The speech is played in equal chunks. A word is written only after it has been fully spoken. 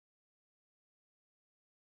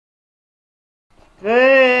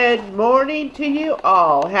Good morning to you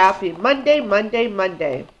all. Happy Monday, Monday,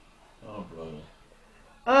 Monday. Oh,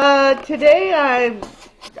 brother. Today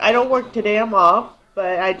I don't work today, I'm off,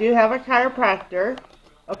 but I do have a chiropractor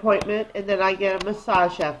appointment, and then I get a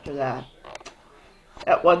massage after that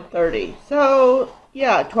at 1:30. So,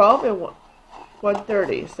 yeah, 12 and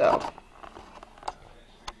 1:30, so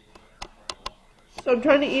I'm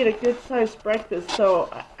trying to eat a good-sized breakfast, so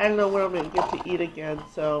I don't know when I'm going to get to eat again,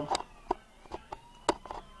 so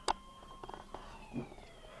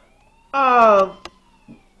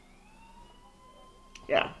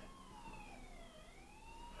yeah.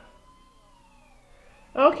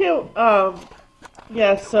 Okay,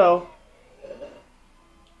 yeah, so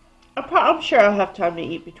I'm sure I'll have time to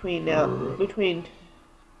eat between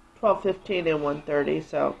 12:15 and 1:30,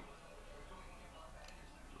 so.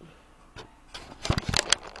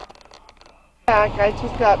 I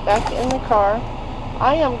just got back in the car.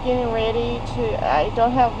 I am getting ready I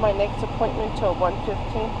don't have my next appointment till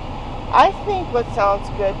 1:15. I think what sounds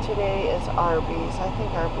good today is Arby's. I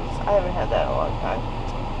think Arby's. I haven't had that in a long time.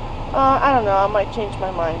 I don't know. I might change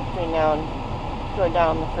my mind between now and going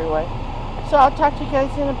down the freeway. So I'll talk to you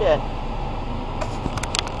guys in a bit.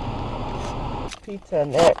 Pizza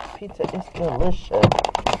next. Pizza is delicious. So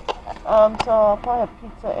I'll probably have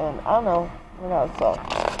pizza and I don't know what else. So,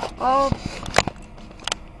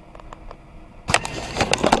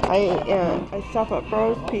 I stop at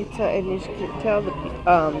Bros Pizza, and you can tell the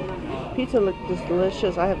pizza looks just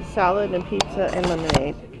delicious. I have salad and pizza and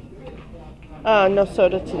lemonade. No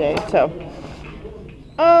soda today. So,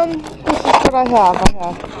 this is what I have. I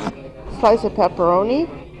have a slice of pepperoni,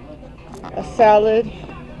 a salad,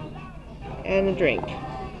 and a drink.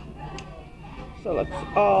 So it looks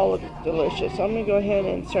delicious. So I'm gonna go ahead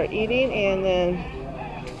and start eating, and then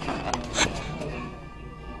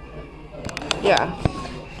yeah.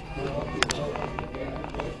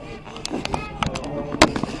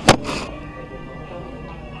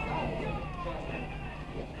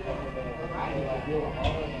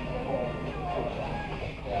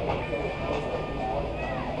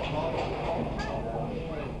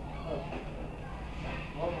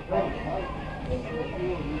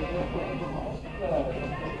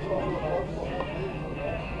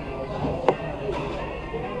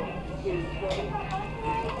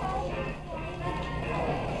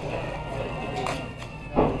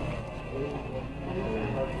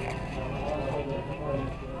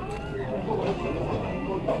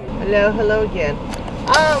 Hello again.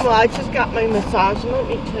 Well, I just got my massage, and let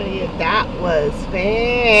me tell you, that was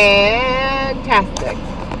fantastic.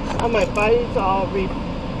 My body's all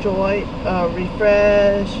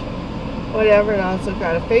refreshed, whatever, and I also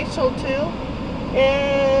got a facial too,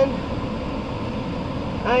 and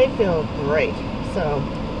I feel great. So,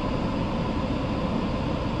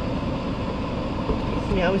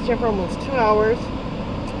 I was here for almost 2 hours.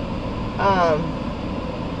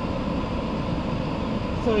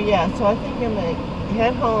 So yeah, so I think I'm gonna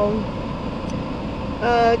head home,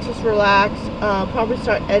 just relax, probably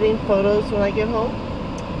start editing photos when I get home,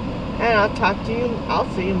 and I'll talk to you, I'll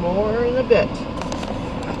see you more in a bit.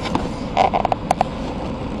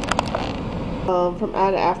 From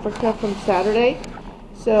out of Africa from Saturday,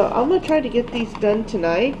 so I'm gonna try to get these done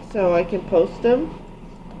tonight so I can post them.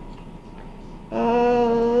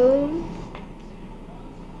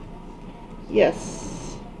 Yes.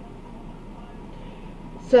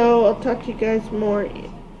 So I'll talk to you guys more.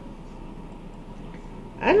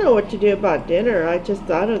 I don't know what to do about dinner. I just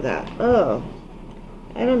thought of that. Oh,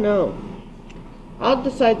 I don't know. I'll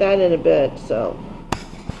decide that in a bit. So,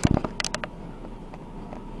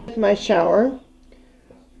 my shower.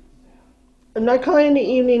 I'm not calling it the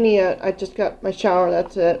evening yet. I just got my shower.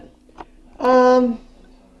 That's it.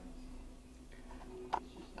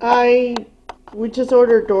 We just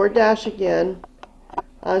ordered DoorDash again.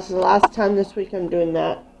 This is the last time this week I'm doing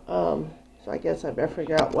that. So I guess I better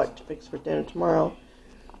figure out what to fix for dinner tomorrow.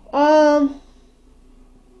 I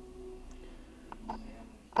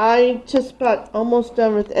just about almost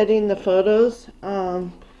done with editing the photos. I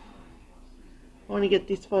want to get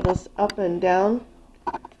these photos up and down.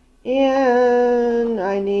 And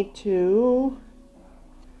I need to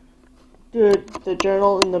do the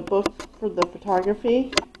journal and the book for the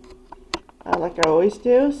photography, like I always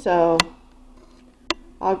do. So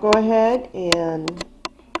I'll go ahead and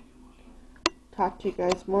talk to you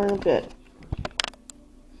guys more in a bit.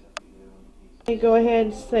 Let me go ahead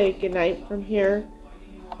and say goodnight from here.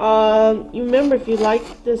 You remember, if you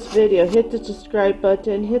liked this video, hit the subscribe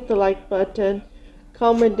button, hit the like button,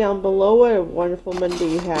 comment down below what a wonderful Monday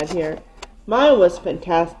you had here. Mine was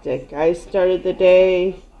fantastic. I started the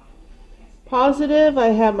day positive. I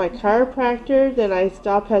had my chiropractor, then I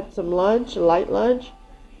stopped, had some lunch, a light lunch,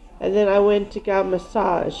 and then I went to got a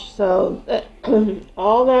massage. So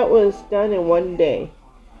all that was done in one day.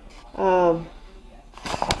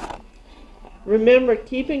 Remember,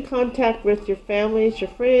 keep in contact with your families, your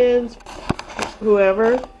friends,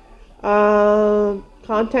 whoever.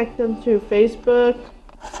 Contact them through Facebook,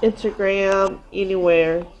 Instagram,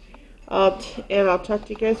 anywhere. And I'll talk to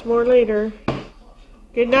you guys more later.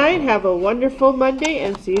 Good night. Have a wonderful Monday,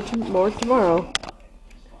 and see you more tomorrow.